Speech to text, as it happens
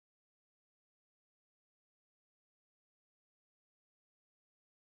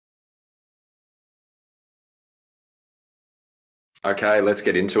Okay, let's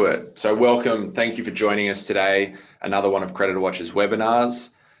get into it. So welcome, thank you for joining us today. Another one of Creditor Watch's webinars.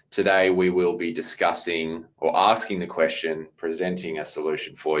 Today we will be discussing or asking the question, presenting a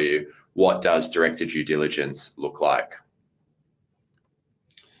solution for you. What does Director Due Diligence look like?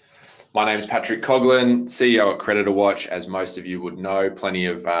 My name is Patrick Coughlin, CEO at Creditor Watch. As most of you would know, plenty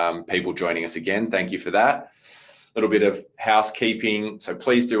of people joining us again. Thank you for that. A little bit of housekeeping. So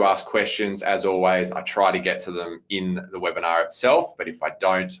please do ask questions. As always, I try to get to them in the webinar itself, but if I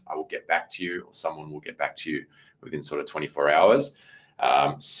don't, I will get back to you, or someone will get back to you within sort of 24 hours.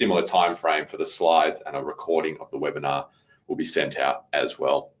 Similar time frame for the slides, and a recording of the webinar will be sent out as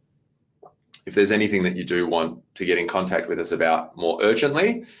well. If there's anything that you do want to get in contact with us about more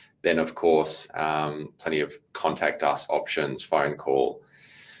urgently, then of course, plenty of contact us options, phone call,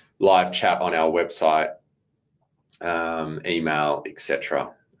 live chat on our website, email,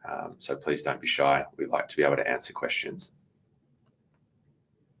 etc. So please don't be shy. We like to be able to answer questions.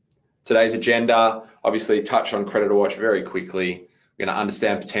 Today's agenda, obviously touch on Creditor Watch very quickly. We're going to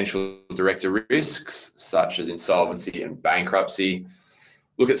understand potential director risks such as insolvency and bankruptcy.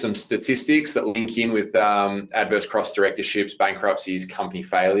 Look at some statistics that link in with adverse cross directorships, bankruptcies, company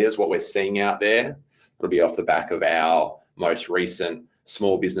failures, what we're seeing out there. It'll be off the back of our most recent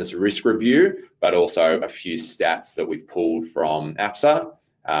small business risk review, but also a few stats that we've pulled from AFSA,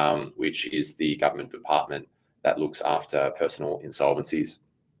 which is the government department that looks after personal insolvencies.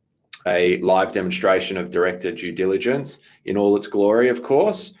 A live demonstration of Director Due Diligence in all its glory, of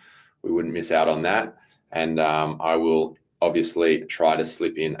course. We wouldn't miss out on that. And I will obviously try to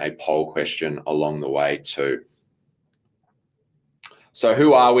slip in a poll question along the way too. So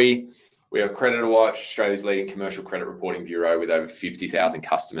who are we? We are Creditor Watch, Australia's leading commercial credit reporting bureau with over 50,000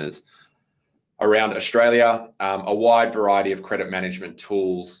 customers around Australia, a wide variety of credit management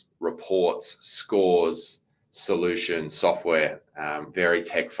tools, reports, scores, solutions, software, very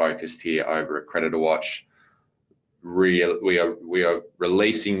tech focused here over at Creditor Watch. We are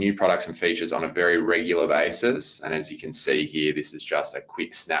releasing new products and features on a very regular basis. And as you can see here, this is just a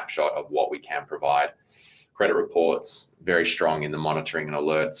quick snapshot of what we can provide. Credit reports, very strong in the monitoring and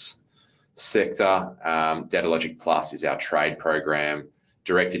alerts sector. Data Logic Plus is our trade program.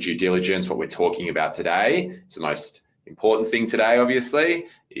 Director Due Diligence, what we're talking about today, is the most important thing today, obviously,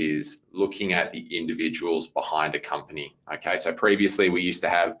 is looking at the individuals behind a company. Okay, so previously we used to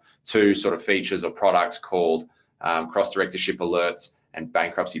have two sort of features or products called cross-directorship alerts and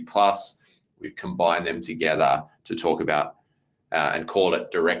Bankruptcy Plus. We've combined them together to talk about and call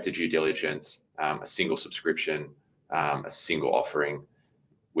it Director Due Diligence, a single subscription, a single offering,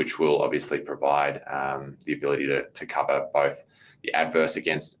 which will obviously provide the ability to cover both the adverse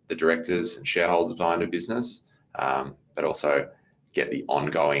against the directors and shareholders behind a business, but also get the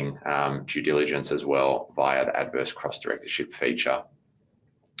ongoing due diligence as well via the adverse cross-directorship feature.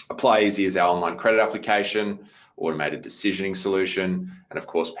 Apply Easy is our online credit application, automated decisioning solution, and of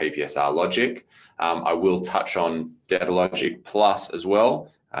course PPSR Logic. I will touch on Data Logic Plus as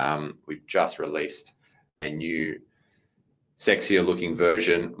well. We've just released a new sexier looking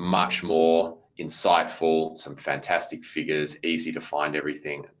version, much more insightful, some fantastic figures, easy to find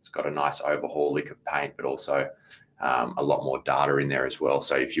everything. It's got a nice overhaul, lick of paint, but also a lot more data in there as well.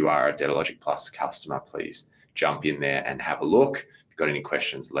 So if you are a Data Logic Plus customer, please jump in there and have a look. If you've got any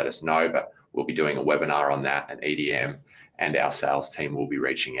questions, let us know, but we'll be doing a webinar on that, and EDM and our sales team will be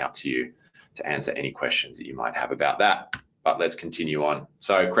reaching out to you to answer any questions that you might have about that. But let's continue on.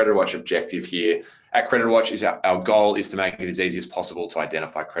 So Creditor Watch objective here at Creditor Watch is our goal is to make it as easy as possible to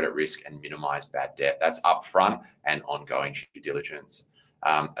identify credit risk and minimize bad debt. That's upfront and ongoing due diligence.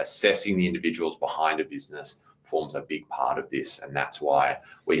 Assessing the individuals behind a business forms a big part of this, and that's why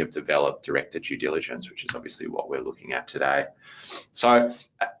we have developed Director Due Diligence, which is obviously what we're looking at today. So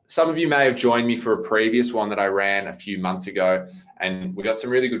some of you may have joined me for a previous one that I ran a few months ago, and we got some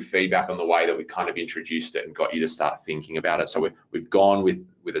really good feedback on the way that we kind of introduced it and got you to start thinking about it. So we've gone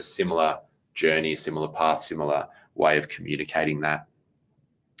with a similar journey, similar path, similar way of communicating that.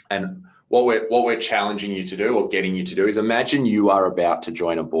 And what we're challenging you to do, or getting you to do, is imagine you are about to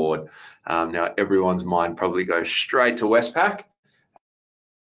join a board. Now everyone's mind probably goes straight to Westpac.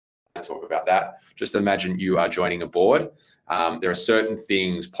 I'll talk about that. Just imagine you are joining a board. There are certain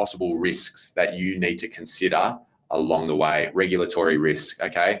things, possible risks that you need to consider along the way. Regulatory risk,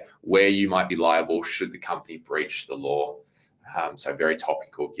 okay? Where you might be liable should the company breach the law. So very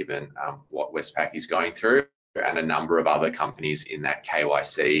topical given what Westpac is going through, and a number of other companies in that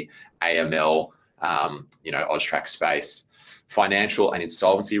KYC, AML, AUSTRAC space. Financial and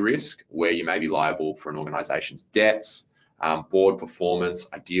insolvency risk, where you may be liable for an organisation's debts, Board performance,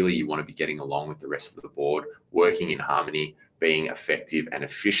 ideally you want to be getting along with the rest of the board, working in harmony, being effective and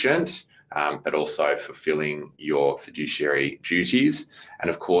efficient, but also fulfilling your fiduciary duties. And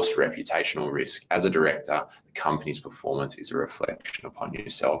of course, reputational risk. As a director, the company's performance is a reflection upon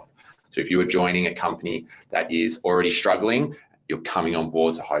yourself. So if you are joining a company that is already struggling, you're coming on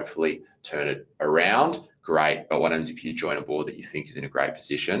board to hopefully turn it around, great. But what happens if you join a board that you think is in a great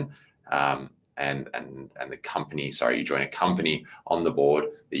position, and the company, sorry, you join a company on the board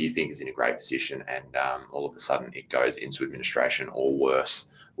that you think is in a great position, and all of a sudden it goes into administration or worse?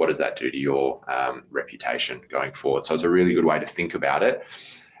 What does that do to your reputation going forward? So it's a really good way to think about it.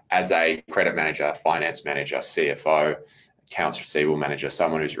 As a credit manager, finance manager, CFO, accounts receivable manager,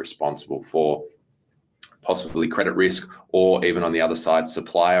 someone who's responsible for possibly credit risk, or even on the other side,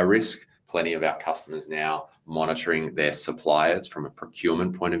 supplier risk. Plenty of our customers now monitoring their suppliers from a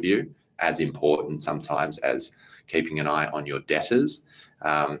procurement point of view, as important sometimes as keeping an eye on your debtors.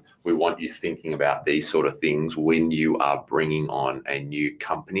 We want you thinking about these sort of things when you are bringing on a new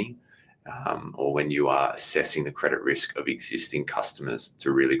company, or when you are assessing the credit risk of existing customers. It's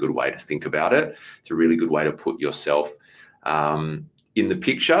a really good way to think about it. It's a really good way to put yourself in the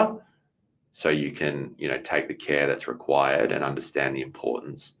picture, so you can, take the care that's required and understand the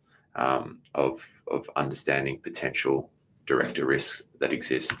importance of understanding potential director risks that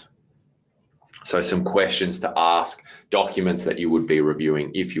exist. So some questions to ask, documents that you would be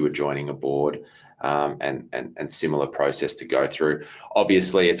reviewing if you were joining a board, and similar process to go through.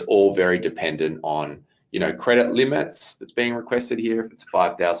 Obviously, it's all very dependent on, credit limits that's being requested here. If it's a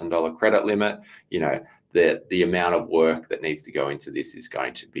 $5,000 credit limit, the amount of work that needs to go into this is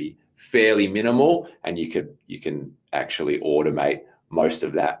going to be fairly minimal, and you can actually automate most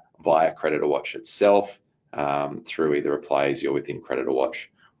of that via Creditor Watch itself, through either a Plaisy or within Creditor Watch,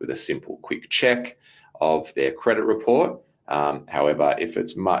 with a simple quick check of their credit report. However, if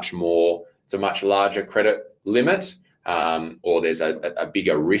it's it's a much larger credit limit, or there's a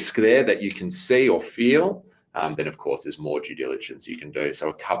bigger risk there that you can see or feel, then of course there's more due diligence you can do. So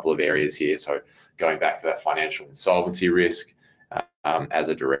a couple of areas here. So going back to that financial insolvency risk, as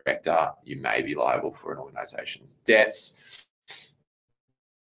a director, you may be liable for an organisation's debts.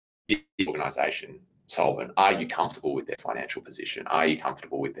 Is the organisation solvent? Are you comfortable with their financial position? Are you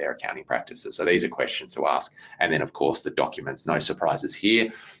comfortable with their accounting practices? So these are questions to ask. And then of course the documents, no surprises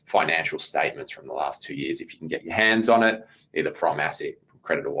here. Financial statements from the last 2 years, if you can get your hands on it, either from ASIC, from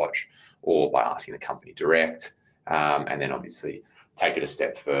Creditor Watch, or by asking the company direct. And then obviously take it a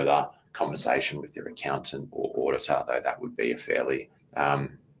step further, conversation with your accountant or auditor, though that would be a fairly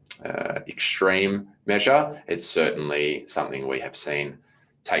extreme measure. It's certainly something we have seen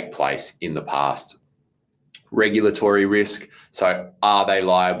take place in the past. Regulatory risk. So are they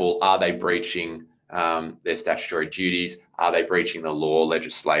liable? Are they breaching their statutory duties? Are they breaching the law,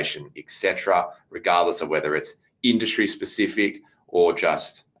 legislation, etc., regardless of whether it's industry specific or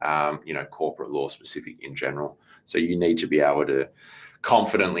just corporate law specific in general? So you need to be able to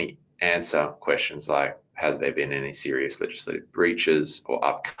confidently answer questions like, has there been any serious legislative breaches or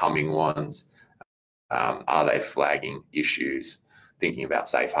upcoming ones? Are they flagging issues? Thinking about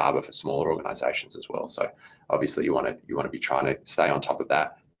safe harbour for smaller organisations as well. So obviously you want to be trying to stay on top of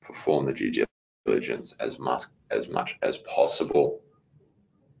that, perform the due diligence as much as possible.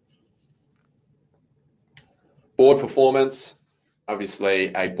 Board performance.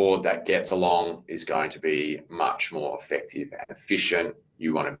 Obviously, a board that gets along is going to be much more effective and efficient.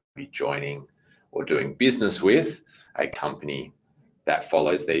 You want to be joining or doing business with a company that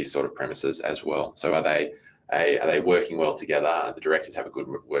follows these sort of premises as well. So are they working well together? The directors have a good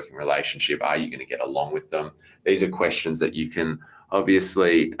working relationship. Are you going to get along with them? These are questions that you can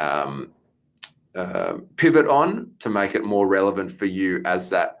obviously pivot on to make it more relevant for you as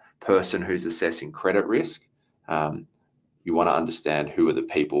that person who's assessing credit risk. You want to understand who are the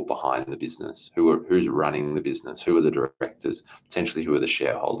people behind the business, who's running the business, who are the directors, potentially who are the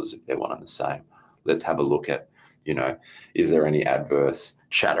shareholders if they're one and the same. Let's have a look at, is there any adverse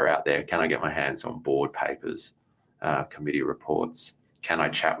chatter out there? Can I get my hands on board papers, committee reports? Can I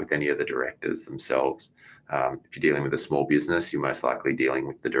chat with any of the directors themselves? If you're dealing with a small business, you're most likely dealing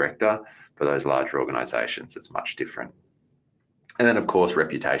with the director. For those larger organisations, it's much different. And then, of course,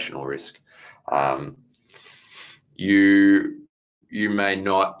 reputational risk. You may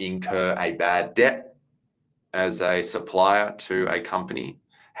not incur a bad debt as a supplier to a company.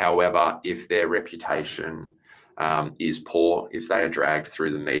 However, if their reputation is poor, if they are dragged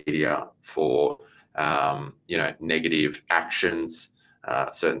through the media for negative actions,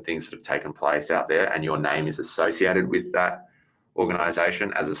 certain things that have taken place out there, and your name is associated with that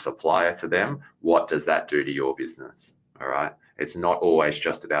organisation as a supplier to them, what does that do to your business? all right? It's not always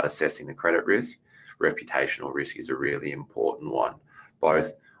just about assessing the credit risk. Reputational risk is a really important one,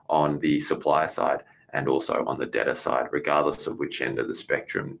 both on the supplier side and also on the debtor side, regardless of which end of the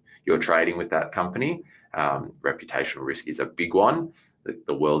spectrum you're trading with that company. Reputational risk is a big one.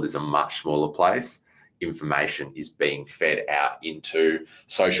 The world is a much smaller place. Information is being fed out into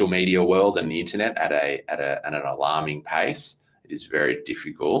social media world and the internet at an alarming pace. It is very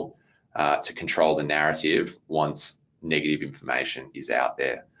difficult to control the narrative once negative information is out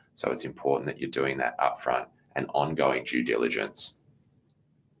there. So it's important that you're doing that upfront and ongoing due diligence.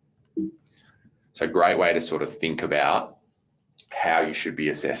 So great way to sort of think about how you should be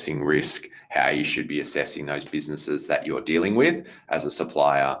assessing risk, how you should be assessing those businesses that you're dealing with as a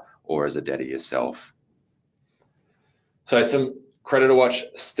supplier or as a debtor yourself. So some Creditor Watch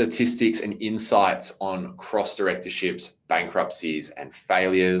statistics and insights on cross-directorships, bankruptcies and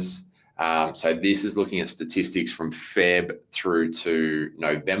failures. So this is looking at statistics from Feb through to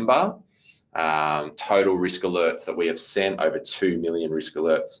November. Total risk alerts that we have sent, over 2 million risk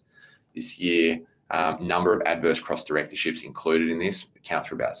alerts this year. Number of adverse cross-directorships included in this account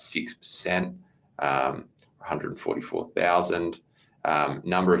for about 6%, 144,000.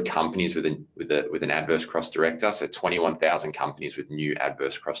 Number of companies with an adverse cross-director, so 21,000 companies with new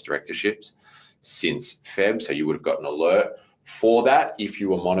adverse cross-directorships since Feb. So you would have got an alert for that if you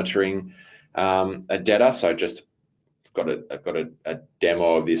were monitoring a debtor. So I've got a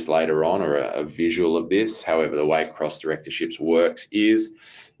demo of this later on, or a visual of this. However, the way cross-directorships works is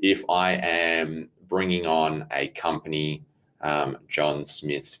if I am bringing on a company, John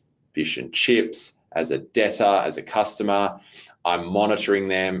Smith's Fish and Chips, as a debtor, as a customer, I'm monitoring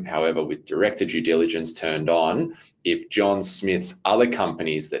them. However, with Director Due Diligence turned on, if John Smith's other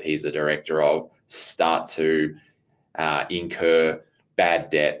companies that he's a director of start to incur bad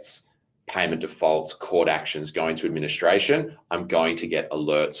debts, payment defaults, court actions, going to administration, I'm going to get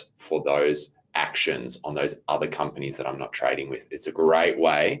alerts for those actions on those other companies that I'm not trading with. It's a great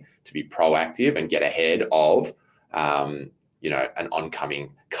way to be proactive and get ahead of an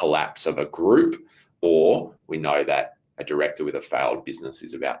oncoming collapse of a group, or we know that a director with a failed business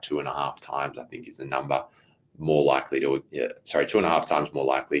is about 2.5 times, I think is the number, more likely to, 2.5 times more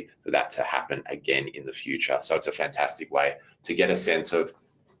likely for that to happen again in the future. So it's a fantastic way to get a sense of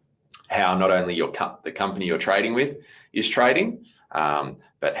how not only the company you're trading with is trading,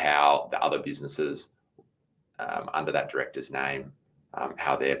 but how the other businesses under that director's name,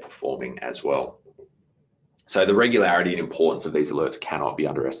 how they're performing as well. So the regularity and importance of these alerts cannot be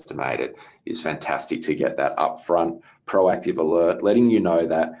underestimated. It's fantastic to get that upfront proactive alert, letting you know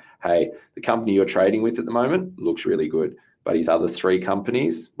that, hey, the company you're trading with at the moment looks really good, but his other 3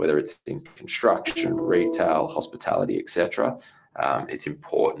 companies, whether it's in construction, retail, hospitality, etc., it's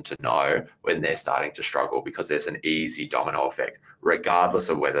important to know when they're starting to struggle, because there's an easy domino effect, regardless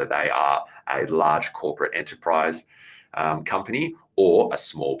of whether they are a large corporate enterprise company or a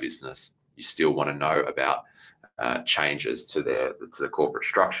small business. You still want to know about changes to the corporate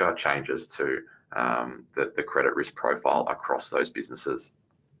structure, changes to the credit risk profile across those businesses.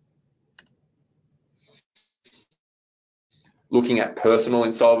 Looking at personal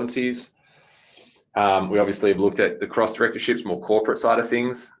insolvencies, we obviously have looked at the cross-directorships, more corporate side of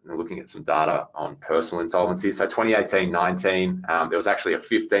things. We're looking at some data on personal insolvencies. So 2018-19, there was actually a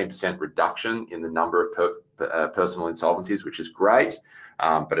 15% reduction in the number of personal insolvencies, which is great.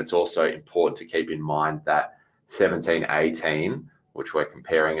 But it's also important to keep in mind that 17-18, which we're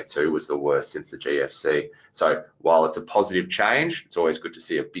comparing it to, was the worst since the GFC. So while it's a positive change, it's always good to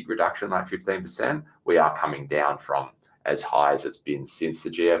see a big reduction like 15%. We are coming down from as high as it's been since the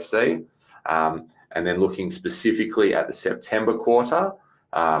GFC. And then looking specifically at the September quarter,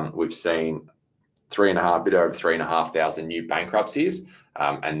 we've seen bit over 3,500 new bankruptcies,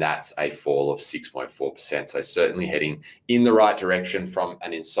 and that's a fall of 6.4%. So certainly heading in the right direction from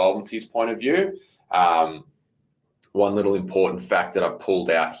an insolvencies point of view. One little important fact that I've pulled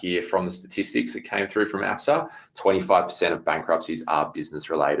out here from the statistics that came through from APSA, 25% of bankruptcies are business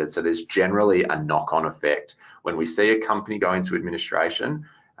related. So there's generally a knock-on effect. When we see a company go into administration,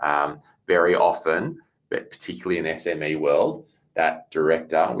 very often, but particularly in the SME world, that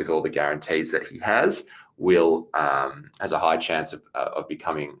director, with all the guarantees that he has, has a high chance of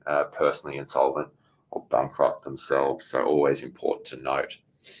becoming personally insolvent or bankrupt themselves. So always important to note.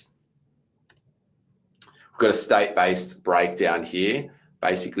 We've got a state-based breakdown here.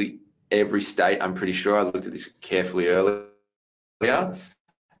 Basically, every state, I'm pretty sure, I looked at this carefully earlier,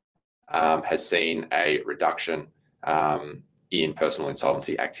 has seen a reduction in personal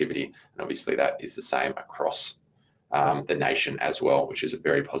insolvency activity. And obviously that is the same across the nation as well, which is a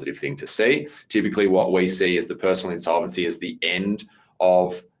very positive thing to see. Typically, what we see is the personal insolvency as the end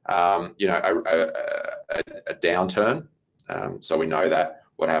of a downturn. So we know that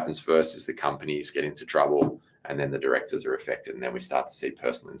what happens first is the companies get into trouble, and then the directors are affected, and then we start to see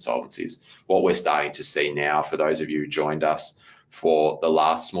personal insolvencies. What we're starting to see now, for those of you who joined us for the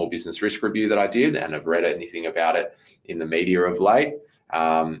last small business risk review that I did and have read anything about it in the media of late,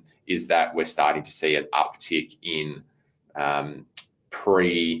 is that we're starting to see an uptick in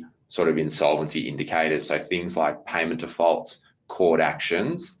pre sort of insolvency indicators. So things like payment defaults, court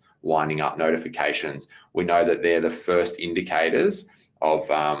actions, winding up notifications. We know that they're the first indicators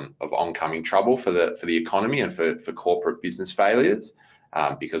of oncoming trouble for the economy and for corporate business failures,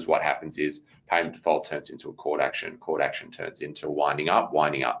 because what happens is payment default turns into a court action turns into winding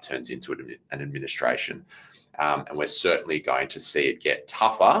up turns into an administration, and we're certainly going to see it get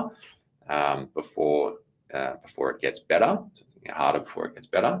tougher before it gets better, harder before it gets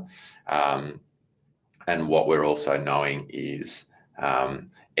better. And what we're also knowing is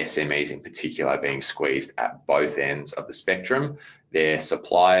SMEs in particular being squeezed at both ends of the spectrum. Their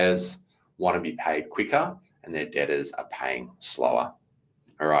suppliers want to be paid quicker and their debtors are paying slower.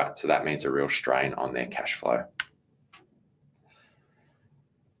 All right, so that means a real strain on their cash flow.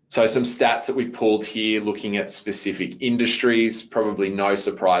 So some stats that we pulled here looking at specific industries, probably no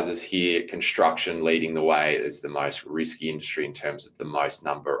surprises here. Construction leading the way is the most risky industry in terms of the most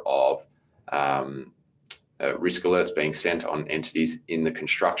number of risk alerts being sent on entities in the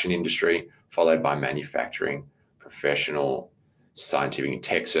construction industry, followed by manufacturing, professional, scientific and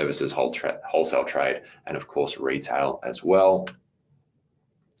tech services, wholesale trade, and of course retail as well.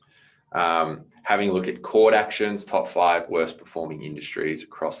 Having a look at court actions, top 5 worst performing industries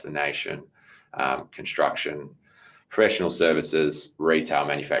across the nation: construction, professional services, retail,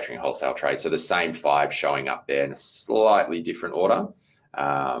 manufacturing, wholesale trade. So the same 5 showing up there in a slightly different order,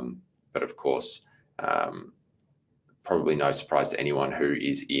 but of course, probably no surprise to anyone who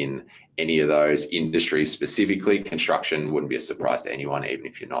is in any of those industries specifically. Construction wouldn't be a surprise to anyone, even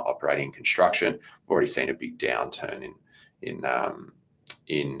if you're not operating in construction. We've already seen a big downturn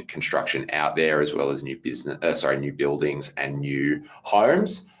in construction out there, as well as new buildings and new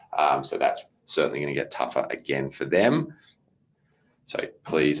homes. So that's certainly going to get tougher again for them. So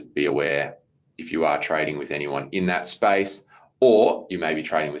please be aware if you are trading with anyone in that space, or you may be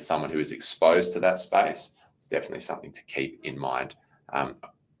trading with someone who is exposed to that space. It's definitely something to keep in mind.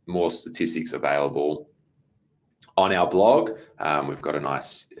 More statistics available on our blog. We've got a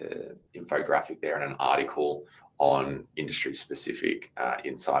nice infographic there and an article on industry-specific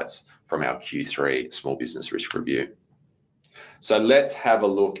insights from our Q3 Small Business Risk Review. So let's have a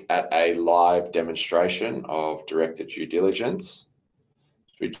look at a live demonstration of Director Due Diligence.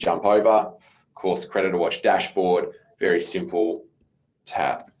 We jump over, of course, Creditor Watch dashboard, very simple.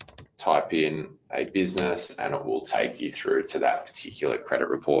 Type in a business and it will take you through to that particular credit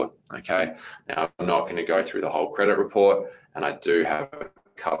report. Okay, now I'm not going to go through the whole credit report, and I do have a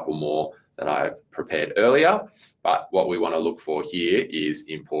couple more that I've prepared earlier, but what we want to look for here is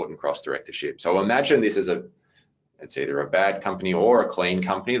important cross directorship. So imagine this is it's either a bad company or a clean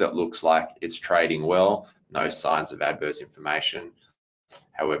company that looks like it's trading well, no signs of adverse information.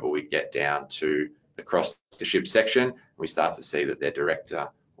 However, we get down to the cross directorship section, we start to see that their director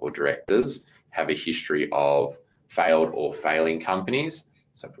or directors have a history of failed or failing companies.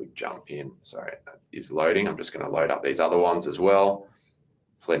 So if we jump in, sorry, that is loading. I'm just going to load up these other ones as well.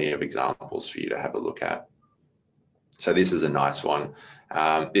 Plenty of examples for you to have a look at. So this is a nice one.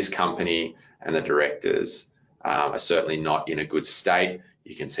 This company and the directors are certainly not in a good state.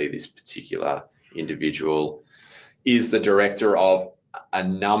 You can see this particular individual is the director of a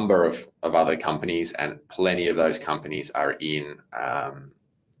number of other companies, and plenty of those companies are in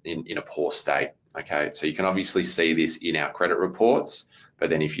a poor state. Okay, so you can obviously see this in our credit reports, but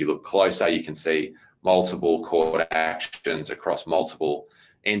then if you look closer, you can see multiple court actions across multiple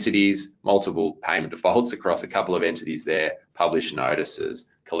entities, multiple payment defaults across a couple of entities there, published notices,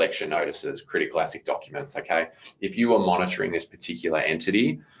 collection notices, critical asset documents. Okay, if you were monitoring this particular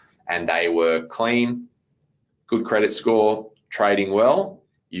entity and they were clean, good credit score, trading well,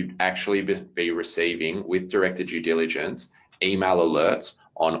 you'd actually be receiving, with Director Due Diligence, email alerts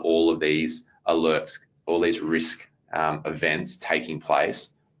on all of these alerts, all these risk events taking place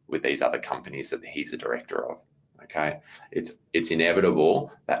with these other companies that he's a director of. Okay, it's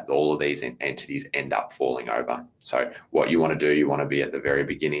inevitable that all of these entities end up falling over. So what you want to do, you want to be at the very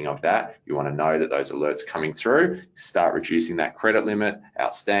beginning of that. You want to know that those alerts are coming through, start reducing that credit limit,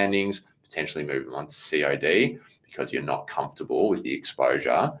 outstandings, potentially moving on to COD, because you're not comfortable with the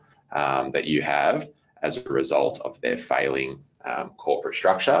exposure that you have as a result of their failing corporate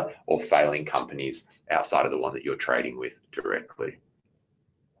structure or failing companies outside of the one that you're trading with directly.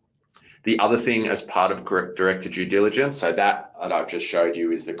 The other thing as part of director due diligence, so that I've just showed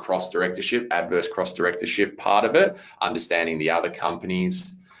you is the cross-directorship, adverse cross-directorship part of it, understanding the other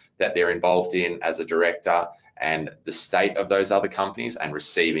companies that they're involved in as a director and the state of those other companies and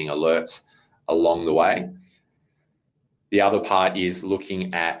receiving alerts along the way. The other part is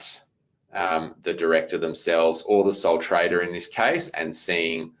looking at the director themselves or the sole trader in this case and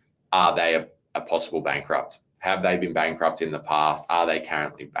seeing, are they a possible bankrupt? Have they been bankrupt in the past? Are they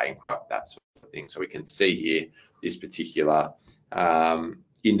currently bankrupt? That sort of thing. So we can see here, this particular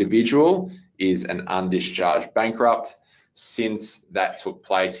individual is an undischarged bankrupt. Since that took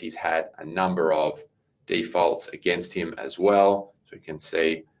place, he's had a number of defaults against him as well. So we can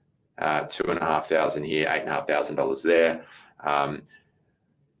see $2,500 here, $8,500 there.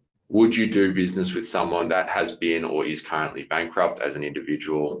 Would you do business with someone that has been or is currently bankrupt as an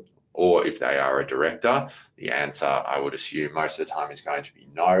individual, or if they are a director? The answer, I would assume most of the time, is going to be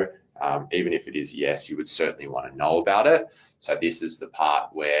no. Even if it is yes, you would certainly want to know about it. So this is the part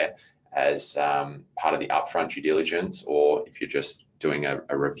where, as part of the upfront due diligence, or if you're just doing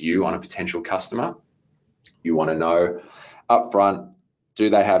a review on a potential customer, you want to know upfront, do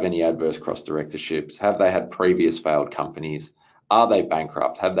they have any adverse cross-directorships? Have they had previous failed companies? Are they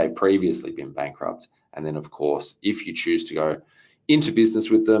bankrupt? Have they previously been bankrupt? And then, of course, if you choose to go into business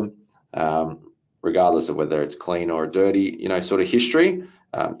with them, regardless of whether it's clean or dirty, sort of history,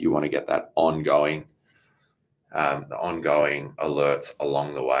 you want to get that ongoing, the ongoing alerts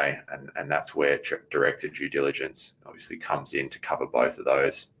along the way, and that's where director due diligence obviously comes in to cover both of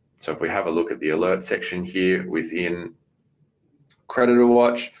those. So if we have a look at the alert section here within Creditor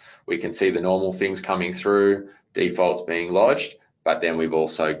Watch, we can see the normal things coming through, defaults being lodged, but then we've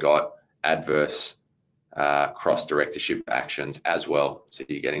also got adverse cross-directorship actions as well. So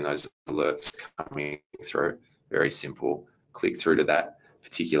you're getting those alerts coming through. Very simple. Click through to that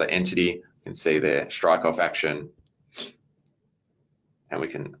particular entity. You can see their strike-off action, and we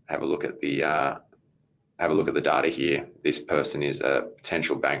can have a look at the data here. This person is a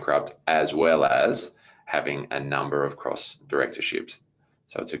potential bankrupt, as well as having a number of cross-directorships.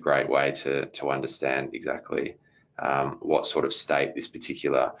 So it's a great way to understand exactly what sort of state this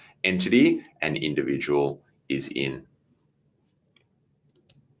particular entity and individual is in.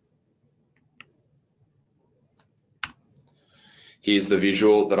 Here's the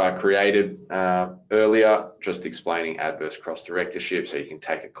visual that I created earlier, just explaining adverse cross-directorship, so you can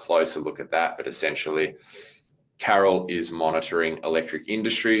take a closer look at that. But essentially, Carol is monitoring electric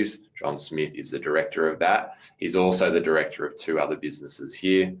industries. John Smith is the director of that. He's also the director of two other businesses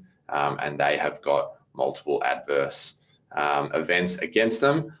here, and they have got multiple adverse events against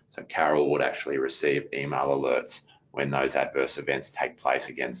them. So Carol would actually receive email alerts when those adverse events take place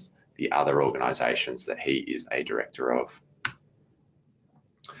against the other organizations that he is a director of.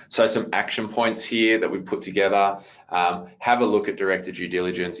 So some action points here that we put together. Have a look at director due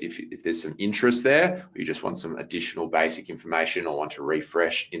diligence if there's some interest there, or you just want some additional basic information or want to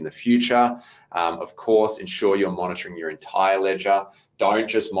refresh in the future. Of course, ensure you're monitoring your entire ledger. Don't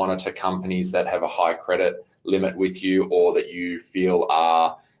just monitor companies that have a high credit limit with you or that you feel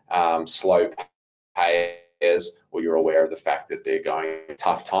are slow payers, or you're aware of the fact that they're going through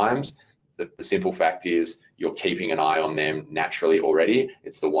tough times. The simple fact is you're keeping an eye on them naturally already.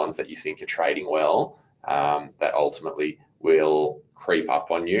 It's the ones that you think are trading well that ultimately will creep up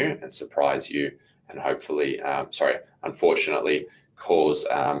on you and surprise you, and hopefully, unfortunately, cause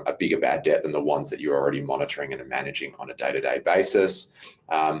a bigger bad debt than the ones that you're already monitoring and managing on a day-to-day basis.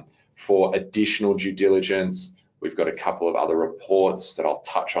 For additional due diligence, we've got a couple of other reports that I'll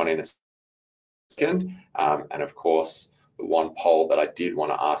touch on in a second. And of course, the one poll that I did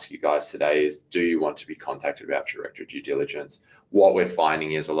want to ask you guys today is, do you want to be contacted about director due diligence? What we're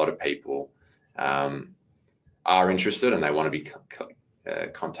finding is a lot of people are interested and they want to be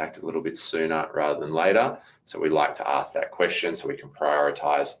contacted a little bit sooner rather than later. So we like to ask that question so we can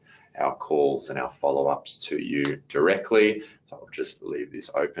prioritize our calls and our follow-ups to you directly. So I'll just leave this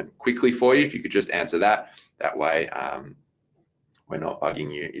open quickly for you. If you could just answer that way, we're not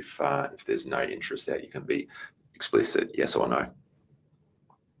bugging you. If there's no interest there, you can be explicit, yes or no.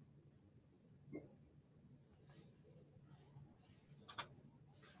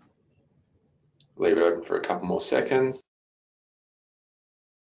 Leave it open for a couple more seconds.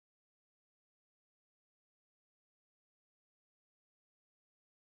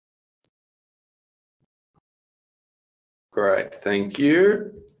 Great, thank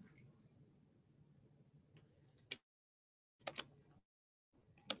you.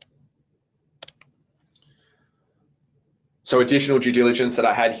 So additional due diligence that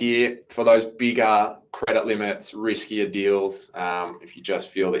I had here for those bigger credit limits, riskier deals. If you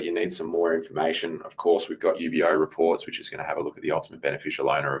just feel that you need some more information, of course, we've got UBO reports, which is going to have a look at the ultimate beneficial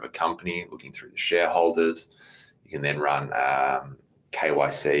owner of a company, looking through the shareholders. You can then run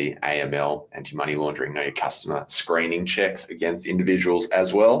KYC, AML, anti-money laundering, know your customer screening checks against individuals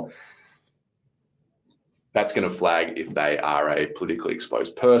as well. That's going to flag if they are a politically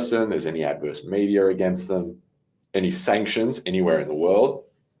exposed person, there's any adverse media against them, any sanctions anywhere in the world.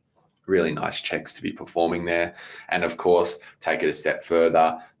 Really nice checks to be performing there. And of course, take it a step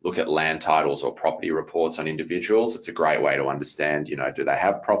further, look at land titles or property reports on individuals. It's a great way to understand, you know, do they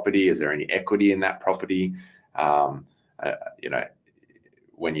have property? Is there any equity in that property? You know,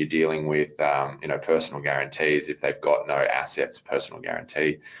 when you're dealing with, you know, personal guarantees, if they've got no assets, personal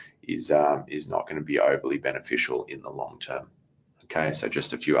guarantee is not going to be overly beneficial in the long term. Okay, so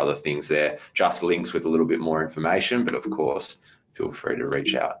just a few other things there, just links with a little bit more information, but of course, feel free to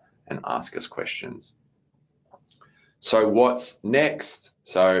reach out and ask us questions. So what's next?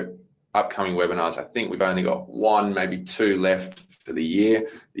 So upcoming webinars, I think we've only got 1, maybe 2 left for the year.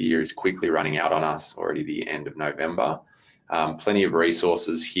 The year is quickly running out on us, already the end of November. Plenty of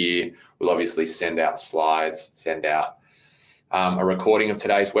resources here. We'll obviously send out slides, send out a recording of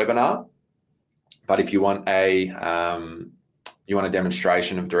today's webinar. But if you want a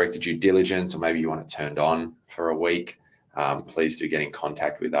demonstration of Director Due Diligence, or maybe you want it turned on for a week, please do get in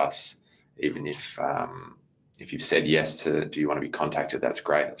contact with us. Even if you've said yes to, do you want to be contacted, that's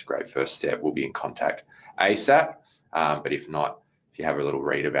great. That's a great first step. We'll be in contact ASAP. But if not, if you have a little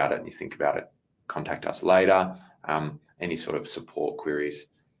read about it and you think about it, contact us later. Any sort of support queries,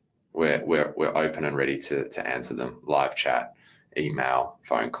 we're open and ready to answer them. Live chat, email,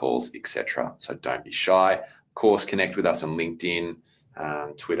 phone calls, etc. So don't be shy. Of course, connect with us on LinkedIn,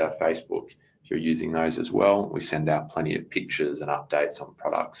 Twitter, Facebook. If you're using those as well, we send out plenty of pictures and updates on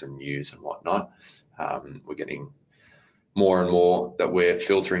products and news and whatnot. We're getting more and more that we're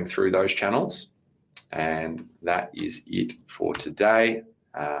filtering through those channels. And that is it for today.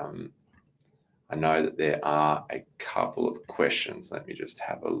 I know that there are a couple of questions. Let me just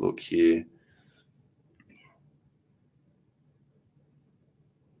have a look here.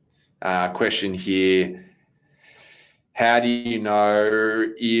 Question here. How do you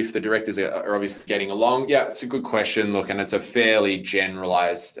know if the directors are obviously getting along? Yeah, it's a good question. Look, and it's a fairly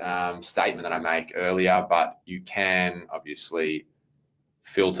generalized statement that I make earlier, but you can obviously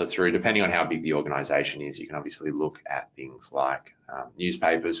filter through, depending on how big the organization is. You can obviously look at things like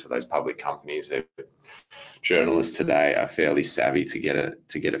newspapers for those public companies. Journalists today are fairly savvy to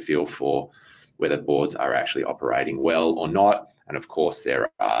get a feel for whether boards are actually operating well or not. And of course, there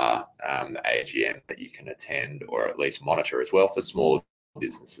are the AGM that you can attend or at least monitor as well. For smaller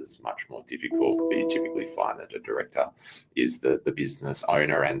businesses, much more difficult, but you typically find that a director is the business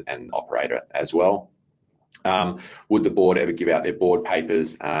owner and operator as well. Would the board ever give out their board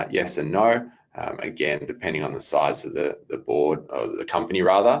papers? Yes and no. Again, depending on the size of the board, or the company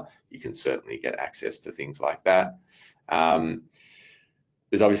rather, you can certainly get access to things like that.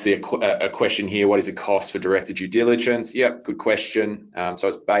 There's obviously a question here, what is the cost for Director Due Diligence? Yep, good question. So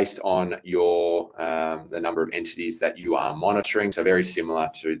it's based on the number of entities that you are monitoring. So very similar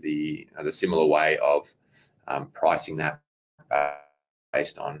to the similar way of pricing that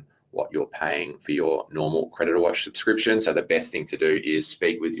based on what you're paying for your normal Creditor Watch subscription. So the best thing to do is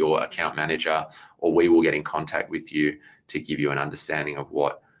speak with your account manager, or we will get in contact with you to give you an understanding of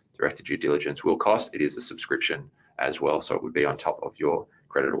what Director Due Diligence will cost. It is a subscription as well, so it would be on top of your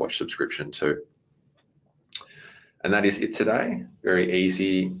Creditor Watch subscription too. And that is it today. Very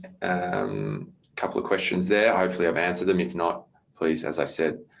easy couple of questions there. Hopefully I've answered them. If not, please, as I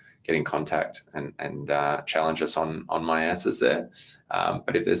said, get in contact and challenge us on my answers there.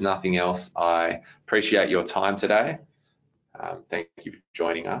 But if there's nothing else, I appreciate your time today. Thank you for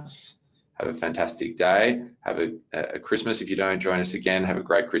joining us. Have a fantastic day. Have a Christmas. If you don't join us again, have a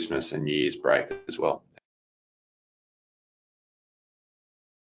great Christmas and New Year's break as well.